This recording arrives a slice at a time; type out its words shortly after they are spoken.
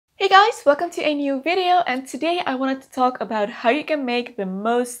Guys, welcome to a new video, and today I wanted to talk about how you can make the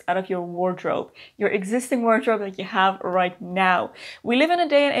most out of your wardrobe, your existing wardrobe that you have right now. We live in a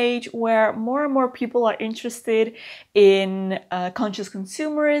day and age where more and more people are interested in conscious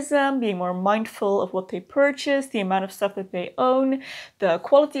consumerism, being more mindful of what they purchase, the amount of stuff that they own, the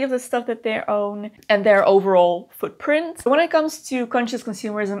quality of the stuff that they own, and their overall footprint. So when it comes to conscious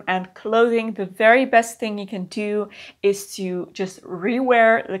consumerism and clothing, the very best thing you can do is to just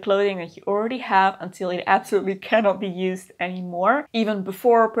rewear the clothing that you already have until it absolutely cannot be used anymore. Even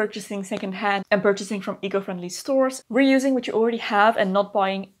before purchasing secondhand and purchasing from eco-friendly stores, reusing what you already have and not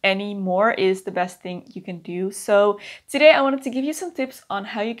buying any more is the best thing you can do. So today I wanted to give you some tips on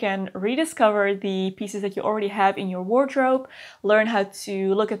how you can rediscover the pieces that you already have in your wardrobe, learn how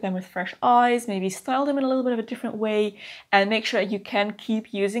to look at them with fresh eyes, maybe style them in a little bit of a different way, and make sure that you can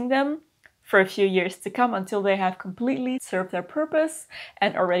keep using them for a few years to come until they have completely served their purpose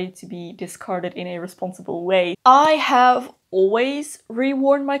and are ready to be discarded in a responsible way. I have always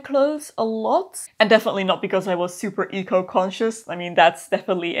reworn my clothes a lot, and definitely not because I was super eco-conscious. I mean, that's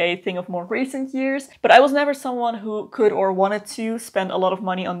definitely a thing of more recent years, but I was never someone who could or wanted to spend a lot of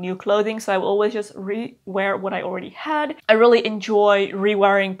money on new clothing, so I will always just rewear what I already had. I really enjoy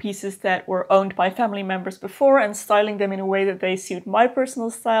rewearing pieces that were owned by family members before and styling them in a way that they suit my personal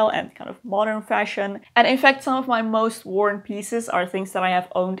style and kind of modern fashion. And in fact, some of my most worn pieces are things that I have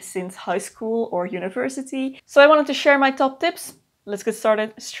owned since high school or university. So I wanted to share my top tips. Let's get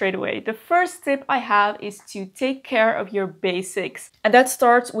started straight away. The first tip I have is to take care of your basics. And that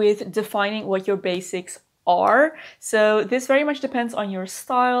starts with defining what your basics are. So this very much depends on your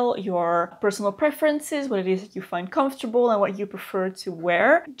style, your personal preferences, what it is that you find comfortable and what you prefer to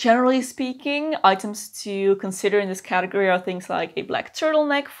wear. Generally speaking, items to consider in this category are things like a black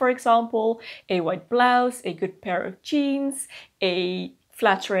turtleneck, for example, a white blouse, a good pair of jeans, a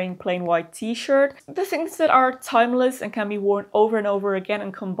flattering plain white t-shirt. The things that are timeless and can be worn over and over again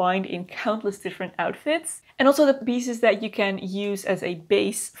and combined in countless different outfits. And also the pieces that you can use as a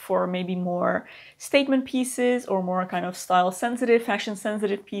base for maybe more statement pieces or more kind of style sensitive, fashion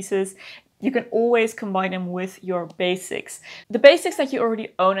sensitive pieces. You can always combine them with your basics. The basics that you already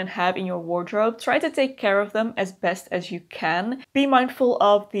own and have in your wardrobe, try to take care of them as best as you can. Be mindful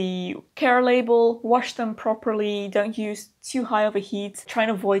of the care label, wash them properly, don't use too high of a heat. Try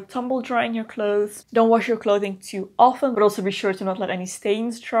and avoid tumble drying your clothes. Don't wash your clothing too often, but also be sure to not let any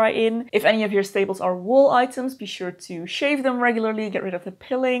stains dry in. If any of your staples are wool items, be sure to shave them regularly, get rid of the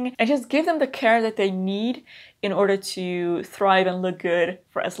pilling, and just give them the care that they need in order to thrive and look good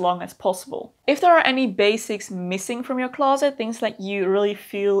for as long as possible. If there are any basics missing from your closet, things that you really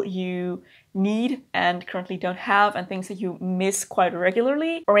feel you need and currently don't have, and things that you miss quite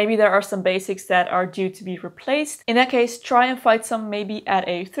regularly, or maybe there are some basics that are due to be replaced. In that case, try and find some maybe at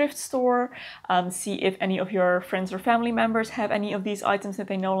a thrift store, see if any of your friends or family members have any of these items that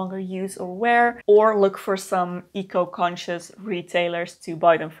they no longer use or wear, or look for some eco-conscious retailers to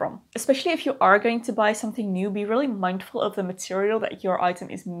buy them from. Especially if you are going to buy something new, be really mindful of the material that your item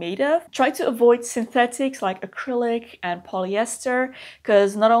is made of. Try to avoid synthetics like acrylic and polyester,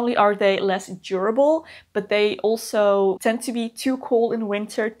 because not only are they less durable, but they also tend to be too cold in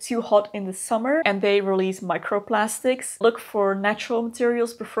winter, too hot in the summer, and they release microplastics. Look for natural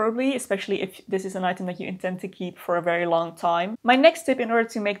materials preferably, especially if this is an item that you intend to keep for a very long time. My next tip in order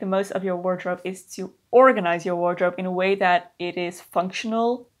to make the most of your wardrobe is to organize your wardrobe in a way that it is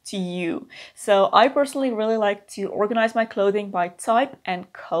functional to you. So I personally really like to organize my clothing by type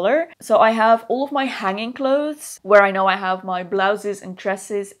and color. So I have all of my hanging clothes where I know I have my blouses and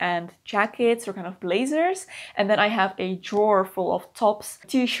dresses and jackets or kind of blazers. And then I have a drawer full of tops,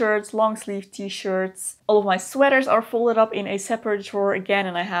 t-shirts, long sleeve t-shirts. All of my sweaters are folded up in a separate drawer again,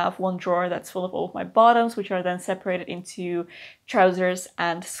 and I have one drawer that's full of all of my bottoms, which are then separated into trousers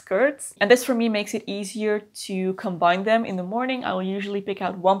and skirts. And this for me makes it easier to combine them in the morning. I will usually pick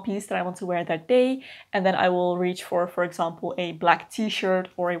out one piece that I want to wear that day, and then I will reach for example, a black t-shirt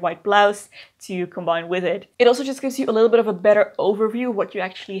or a white blouse to combine with it. It also just gives you a little bit of a better overview of what you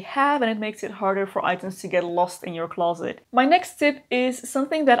actually have, and it makes it harder for items to get lost in your closet. My next tip is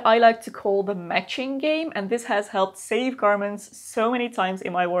something that I like to call the matching game, and this has helped save garments so many times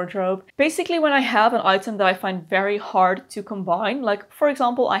in my wardrobe. Basically, when I have an item that I find very hard to combine, like for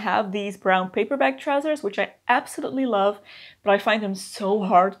example, I have these brown paperback trousers, which I absolutely love, but I find them so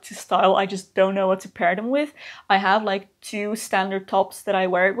hard to style. I just don't know what to pair them with. I have like 2 standard tops that I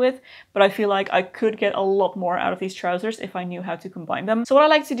wear it with, but I feel like I could get a lot more out of these trousers if I knew how to combine them. So what I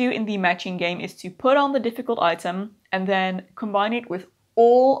like to do in the matching game is to put on the difficult item and then combine it with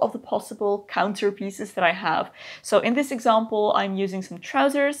all of the possible counter pieces that I have. So in this example, I'm using some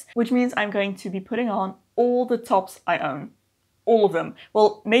trousers, which means I'm going to be putting on all the tops I own. All of them.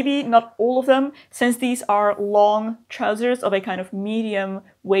 Well, maybe not all of them, since these are long trousers of a kind of medium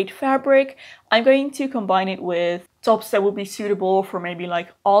weight fabric. I'm going to combine it with tops that would be suitable for maybe like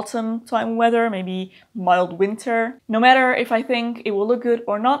autumn time weather, maybe mild winter. No matter if I think it will look good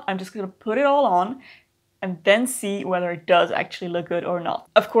or not, I'm just gonna put it all on and then see whether it does actually look good or not.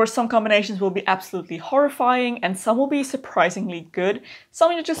 Of course, some combinations will be absolutely horrifying and some will be surprisingly good.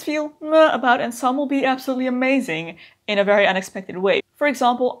 Some you just feel meh about, and some will be absolutely amazing in a very unexpected way. For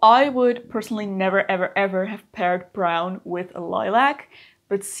example, I would personally never ever ever have paired brown with a lilac.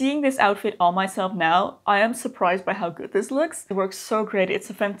 But seeing this outfit on myself now, I am surprised by how good this looks. It works so great. It's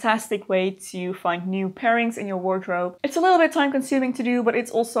a fantastic way to find new pairings in your wardrobe. It's a little bit time consuming to do, but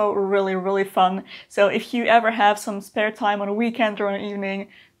it's also really, really fun. So if you ever have some spare time on a weekend or on an evening,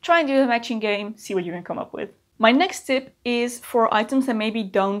 try and do a matching game, see what you can come up with. My next tip is for items that maybe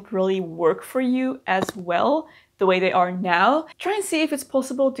don't really work for you as well the way they are now. Try and see if it's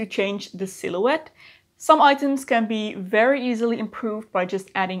possible to change the silhouette. Some items can be very easily improved by just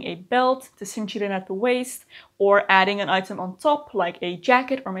adding a belt to cinch it in at the waist, or adding an item on top like a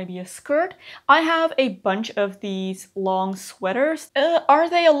jacket or maybe a skirt. I have a bunch of these long sweaters. Are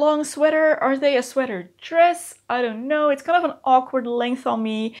they a long sweater? Are they a sweater dress? I don't know. It's kind of an awkward length on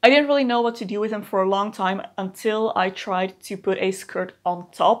me. I didn't really know what to do with them for a long time until I tried to put a skirt on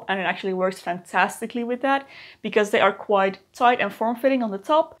top, and it actually works fantastically with that because they are quite tight and form-fitting on the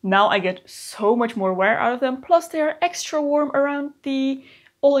top. Now I get so much more wear out of them, plus they are extra warm around the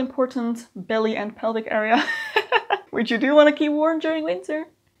all-important belly and pelvic area, which you do want to keep warm during winter.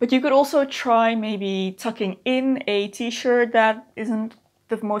 But you could also try maybe tucking in a t-shirt that isn't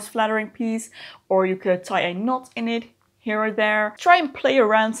the most flattering piece, or you could tie a knot in it here or there. Try and play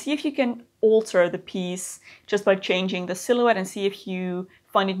around, see if you can alter the piece just by changing the silhouette and see if you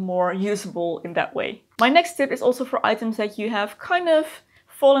find it more usable in that way. My next tip is also for items that you have kind of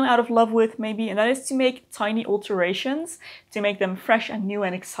fallen out of love with maybe, and that is to make tiny alterations to make them fresh and new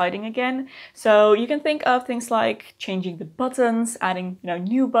and exciting again. So you can think of things like changing the buttons, adding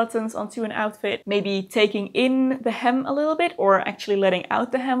new buttons onto an outfit, maybe taking in the hem a little bit or actually letting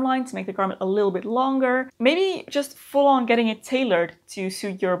out the hemline to make the garment a little bit longer, maybe just full on getting it tailored to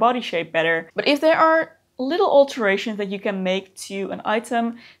suit your body shape better. But if there are little alterations that you can make to an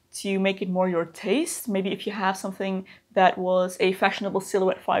item to make it more your taste, maybe if you have something that was a fashionable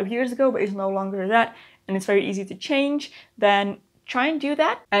silhouette 5 years ago but is no longer that, and it's very easy to change, then try and do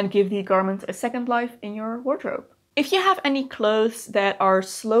that and give the garment a second life in your wardrobe. If you have any clothes that are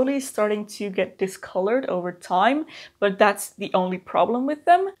slowly starting to get discolored over time, but that's the only problem with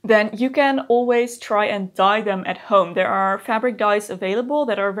them, then you can always try and dye them at home. There are fabric dyes available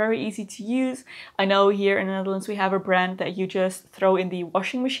that are very easy to use. I know here in the Netherlands we have a brand that you just throw in the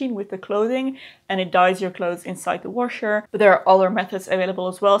washing machine with the clothing and it dyes your clothes inside the washer. But there are other methods available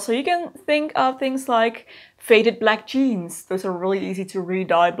as well. So you can think of things like faded black jeans. Those are really easy to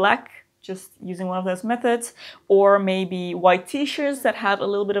re-dye black, just using one of those methods, or maybe white t-shirts that have a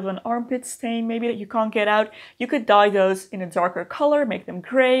little bit of an armpit stain maybe that you can't get out. You could dye those in a darker color, make them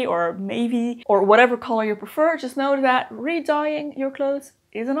gray or navy or whatever color you prefer. Just know that re-dyeing your clothes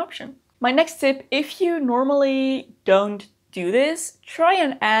is an option. My next tip, if you normally don't do this, try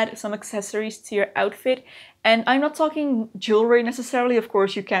and add some accessories to your outfit. And I'm not talking jewelry necessarily, of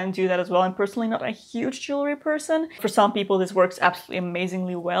course you can do that as well. I'm personally not a huge jewelry person. For some people this works absolutely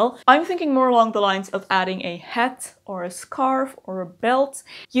amazingly well. I'm thinking more along the lines of adding a hat or a scarf or a belt.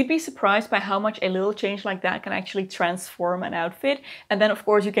 You'd be surprised by how much a little change like that can actually transform an outfit. And then of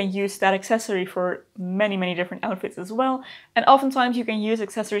course you can use that accessory for many, many different outfits as well. And oftentimes you can use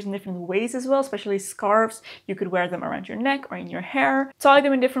accessories in different ways as well, especially scarves. You could wear them around your neck or in your hair, tie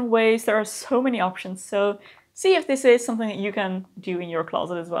them in different ways. There are so many options. So see if this is something that you can do in your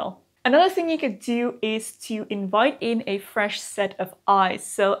closet as well. Another thing you could do is to invite in a fresh set of eyes.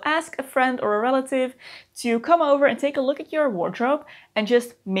 So ask a friend or a relative to come over and take a look at your wardrobe and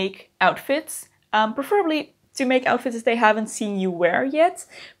just make outfits. Preferably to make outfits that they haven't seen you wear yet,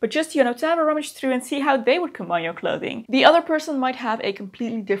 but just, to have a rummage through and see how they would combine your clothing. The other person might have a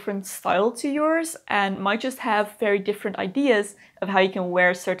completely different style to yours and might just have very different ideas of how you can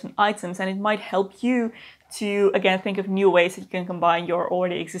wear certain items, and it might help you to, again, think of new ways that you can combine your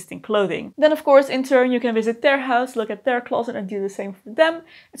already existing clothing. Then, of course, in turn, you can visit their house, look at their closet and do the same for them.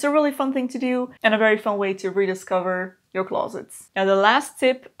 It's a really fun thing to do and a very fun way to rediscover your closets. Now, the last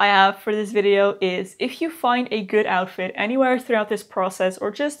tip I have for this video is if you find a good outfit anywhere throughout this process or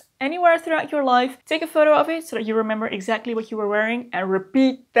just anywhere throughout your life, take a photo of it so that you remember exactly what you were wearing and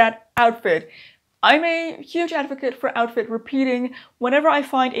repeat that outfit. I'm a huge advocate for outfit repeating. Whenever I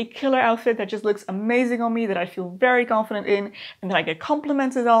find a killer outfit that just looks amazing on me, that I feel very confident in, and that I get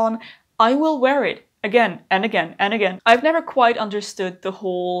complimented on, I will wear it again and again and again. I've never quite understood the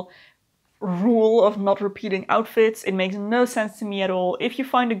whole rule of not repeating outfits. It makes no sense to me at all. If you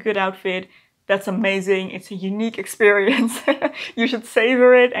find a good outfit, that's amazing. It's a unique experience. You should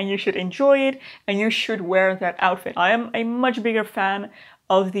savor it and you should enjoy it and you should wear that outfit. I am a much bigger fan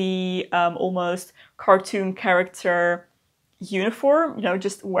of the almost cartoon character uniform, you know,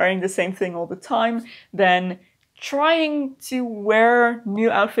 just wearing the same thing all the time, than trying to wear new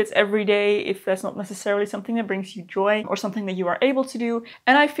outfits every day if that's not necessarily something that brings you joy or something that you are able to do.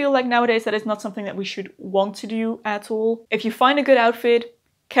 And I feel like nowadays that is not something that we should want to do at all. If you find a good outfit,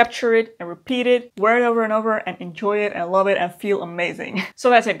 capture it and repeat it, wear it over and over and enjoy it and love it and feel amazing. So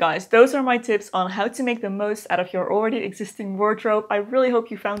that's it, guys. Those are my tips on how to make the most out of your already existing wardrobe. I really hope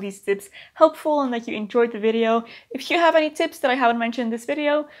you found these tips helpful and that you enjoyed the video. If you have any tips that I haven't mentioned in this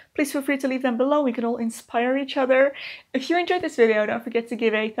video, please feel free to leave them below. We can all inspire each other. If you enjoyed this video, don't forget to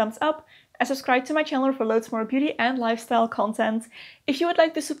give it a thumbs up and subscribe to my channel for loads more beauty and lifestyle content. If you would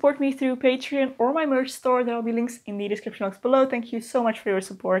like to support me through Patreon or my merch store, there will be links in the description box below. Thank you so much for your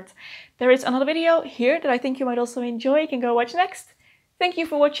support. There is another video here that I think you might also enjoy. You can go watch next. Thank you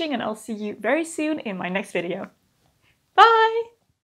for watching and I'll see you very soon in my next video. Bye!